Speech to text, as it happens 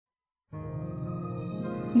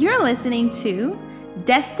You're listening to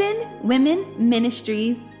Destined Women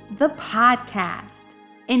Ministries, the podcast.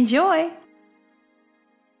 Enjoy.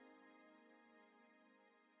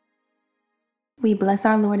 We bless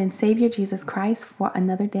our Lord and Savior Jesus Christ for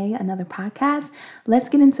another day, another podcast. Let's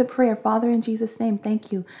get into prayer. Father, in Jesus' name,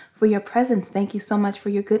 thank you for your presence. Thank you so much for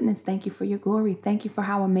your goodness. Thank you for your glory. Thank you for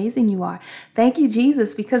how amazing you are. Thank you,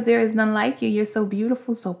 Jesus, because there is none like you. You're so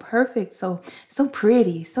beautiful, so perfect, so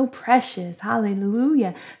pretty, so precious.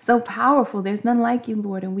 Hallelujah. So powerful. There's none like you,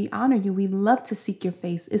 Lord, and we honor you. We love to seek your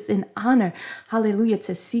face. It's an honor, hallelujah,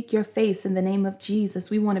 to seek your face in the name of Jesus.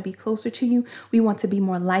 We want to be closer to you. We want to be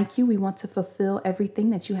more like you. We want to fulfill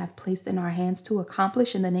everything that you have placed in our hands to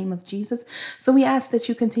accomplish in the name of Jesus. So we ask that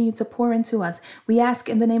you continue to pour into us. We ask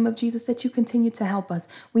in the name of Jesus that you continue to help us.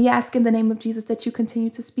 We ask in the name of Jesus that you continue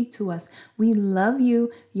to speak to us. We love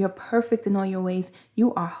you. You're perfect in all your ways.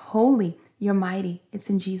 You are holy. You're mighty. It's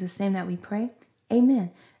in Jesus' name that we pray.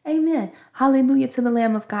 Amen. Amen. Hallelujah to the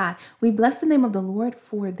Lamb of God. We bless the name of the Lord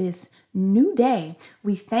for this new day.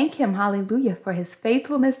 We thank him, hallelujah, for his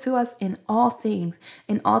faithfulness to us in all things.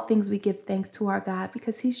 In all things, we give thanks to our God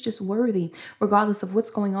because he's just worthy, regardless of what's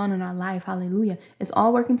going on in our life. Hallelujah. It's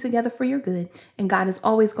all working together for your good. And God is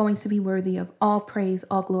always going to be worthy of all praise,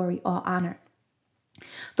 all glory, all honor.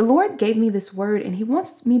 The Lord gave me this word and he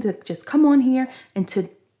wants me to just come on here and to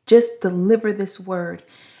just deliver this word.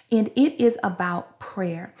 And it is about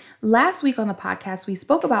prayer. Last week on the podcast, we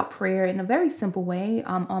spoke about prayer in a very simple way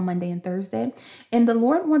on Monday and Thursday. And the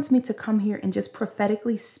Lord wants me to come here and just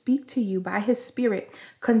prophetically speak to you by his spirit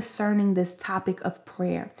concerning this topic of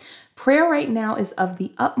prayer. Prayer right now is of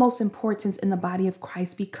the utmost importance in the body of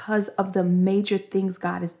Christ because of the major things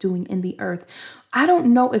God is doing in the earth. I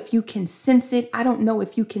don't know if you can sense it. I don't know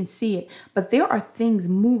if you can see it, but there are things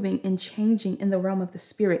moving and changing in the realm of the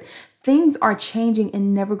spirit. Things are changing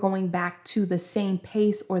and never going back to the same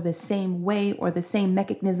pace or the same way or the same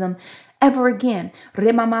mechanism ever again.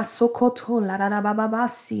 Hallelujah.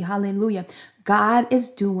 God is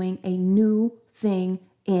doing a new thing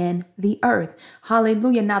in the earth.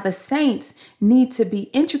 Hallelujah. Now the saints need to be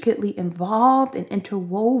intricately involved and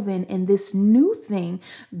interwoven in this new thing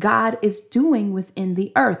God is doing within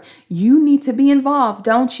the earth. You need to be involved,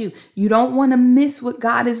 don't you? You don't want to miss what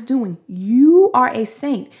God is doing. You are a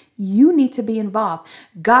saint. You need to be involved.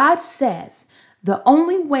 God says the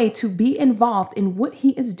only way to be involved in what he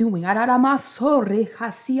is doing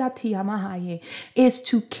is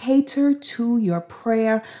to cater to your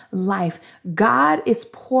prayer life. God is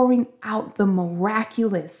pouring out the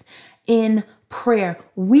miraculous in prayer.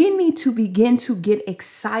 We need to begin to get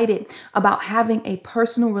excited about having a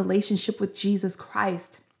personal relationship with Jesus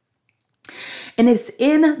Christ. And it's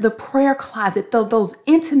in the prayer closet, those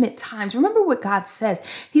intimate times. Remember what God says.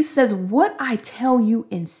 He says, what I tell you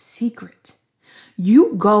in secret,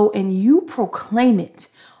 you go and you proclaim it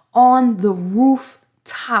on the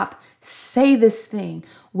rooftop. Say this thing.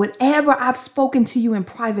 Whatever I've spoken to you in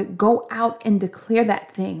private, go out and declare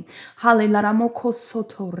that thing. Hallelujah.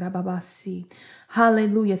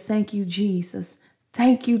 Thank you, Jesus.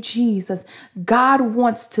 Thank you, Jesus. God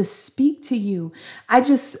wants to speak to you. I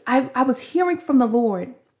was hearing from the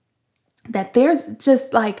Lord that there's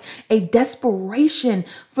just like a desperation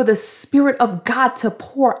for the Spirit of God to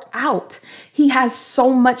pour out. He has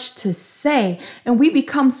so much to say, and we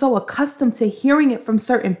become so accustomed to hearing it from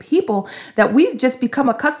certain people that we've just become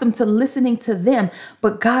accustomed to listening to them.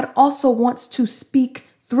 But God also wants to speak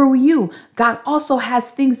through you. God also has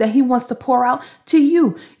things that he wants to pour out to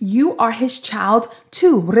you. You are his child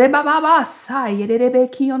too.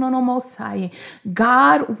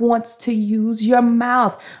 God wants to use your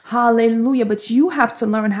mouth. Hallelujah. But you have to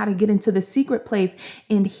learn how to get into the secret place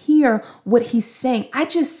and hear what he's saying. I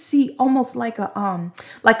just see almost like a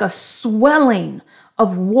swelling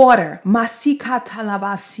of water in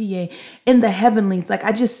the heavenlies. Like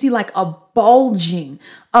I just see like a bulging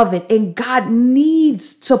of it, and God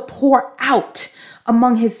needs to pour out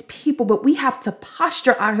among his people, but we have to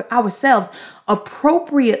posture ourselves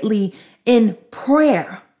appropriately in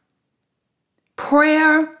prayer.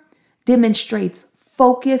 Prayer demonstrates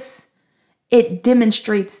focus. It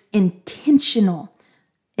demonstrates intentional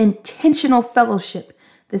fellowship.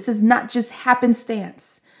 This is not just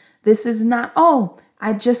happenstance. This is not,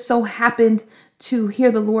 I just so happened to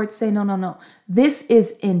hear the Lord say, no. This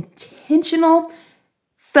is intentional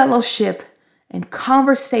fellowship and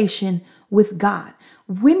conversation with God.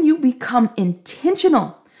 When you become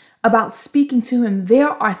intentional about speaking to him, there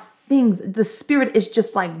are things, the Spirit is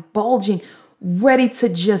just like bulging, ready to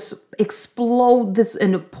just explode this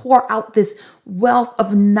and pour out this wealth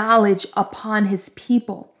of knowledge upon his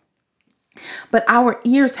people. But our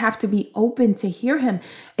ears have to be open to hear him.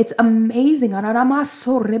 It's amazing.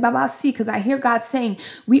 Because I hear God saying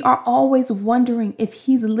we are always wondering if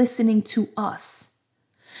he's listening to us.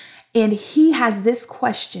 And he has this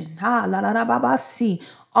question.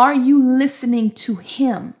 Are you listening to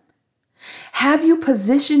him? Have you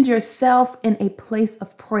positioned yourself in a place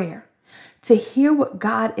of prayer to hear what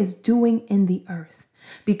God is doing in the earth?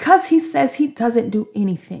 Because he says he doesn't do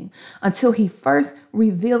anything until he first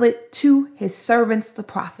reveal it to his servants, the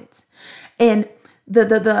prophets. And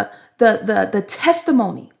the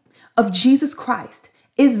testimony of Jesus Christ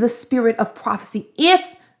is the spirit of prophecy.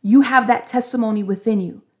 If you have that testimony within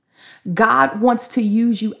you, God wants to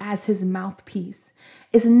use you as his mouthpiece.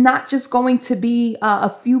 It's not just going to be a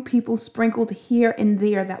few people sprinkled here and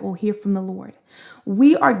there that will hear from the Lord.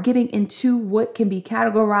 We are getting into what can be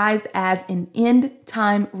categorized as an end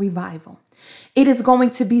time revival. It is going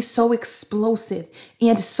to be so explosive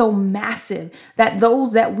and so massive that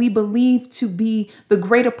those that we believe to be the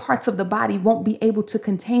greater parts of the body won't be able to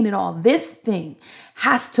contain it all. This thing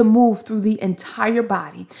has to move through the entire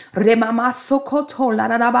body.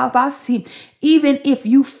 Even if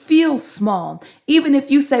you feel small, even if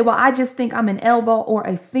you say, well, I just think I'm an elbow or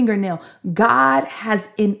a fingernail, God has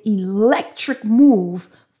an electric move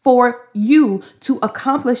for you to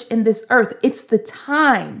accomplish in this earth. It's the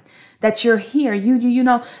time that you're here. You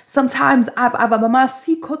know, sometimes I've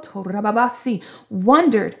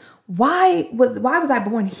wondered, why was I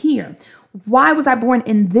born here? Why was I born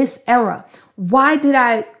in this era? Why did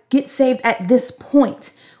I get saved at this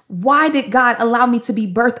point? Why did God allow me to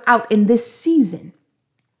be birthed out in this season?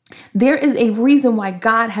 There is a reason why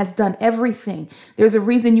God has done everything. There's a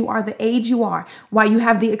reason you are the age you are, why you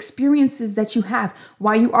have the experiences that you have,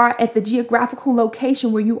 why you are at the geographical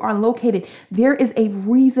location where you are located. There is a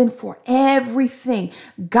reason for everything.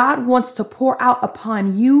 God wants to pour out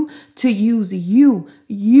upon you to use you.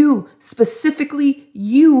 You, specifically,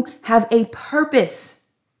 you have a purpose.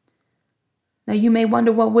 Now you may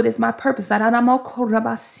wonder, well, what is my purpose? It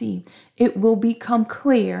will become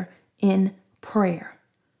clear in prayer.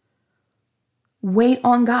 Wait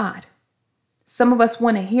on God. Some of us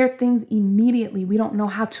want to hear things immediately. We don't know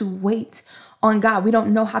how to wait on God. We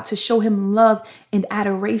don't know how to show him love and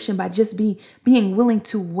adoration by just being willing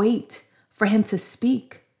to wait for him to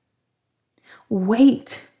speak.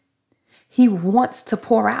 Wait. He wants to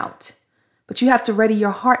pour out, but you have to ready your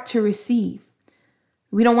heart to receive.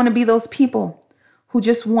 We don't want to be those people who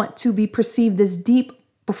just want to be perceived as deep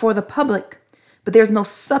before the public, but there's no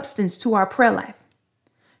substance to our prayer life.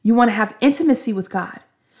 You want to have intimacy with God.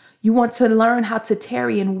 You want to learn how to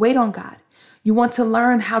tarry and wait on God. You want to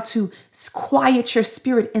learn how to quiet your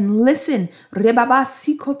spirit and listen to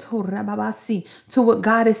what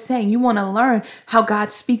God is saying. You want to learn how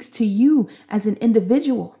God speaks to you as an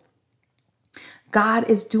individual. God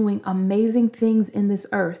is doing amazing things in this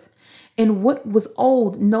earth. And what was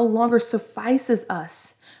old no longer suffices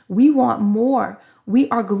us. We want more. We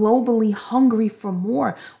are globally hungry for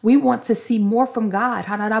more. We want to see more from God.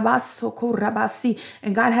 And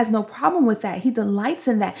God has no problem with that. He delights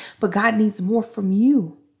in that. But God needs more from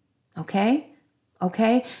you. Okay?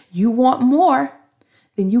 You want more,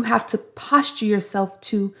 then you have to posture yourself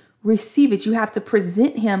to receive it. You have to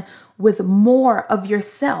present him with more of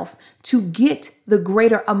yourself to get the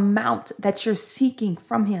greater amount that you're seeking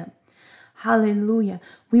from him. Hallelujah.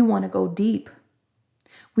 We want to go deep.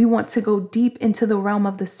 We want to go deep into the realm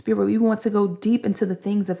of the spirit. We want to go deep into the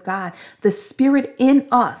things of God. The spirit in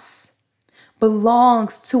us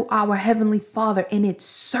belongs to our Heavenly Father and it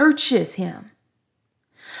searches him.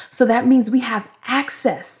 So that means we have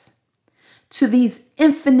access to these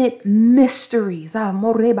infinite mysteries. The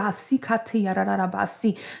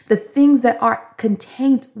things that are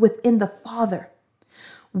contained within the Father.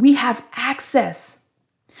 We have access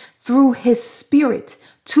through his spirit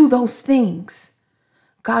to those things.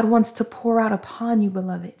 God wants to pour out upon you,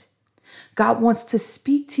 beloved. God wants to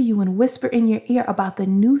speak to you and whisper in your ear about the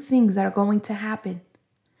new things that are going to happen.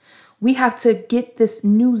 We have to get this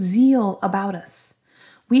new zeal about us.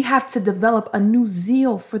 We have to develop a new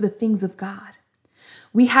zeal for the things of God.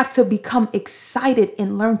 We have to become excited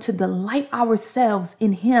and learn to delight ourselves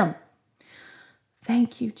in him.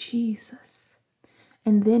 Thank you, Jesus.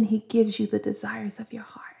 And then he gives you the desires of your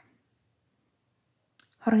heart.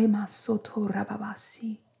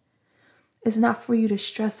 It's not for you to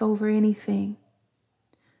stress over anything.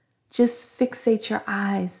 Just fixate your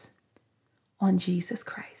eyes on Jesus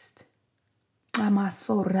Christ.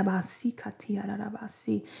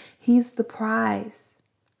 He's the prize.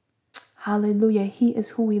 Hallelujah. He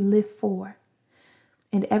is who we live for.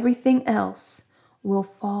 And everything else will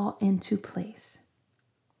fall into place.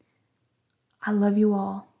 I love you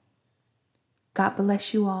all. God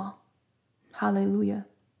bless you all. Hallelujah.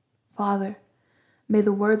 Father, may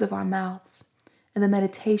the words of our mouths and the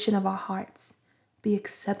meditation of our hearts be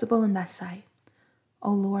acceptable in thy sight.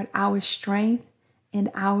 O Lord, our strength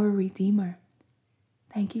and our Redeemer.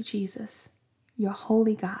 Thank you, Jesus, your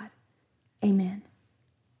holy God. Amen.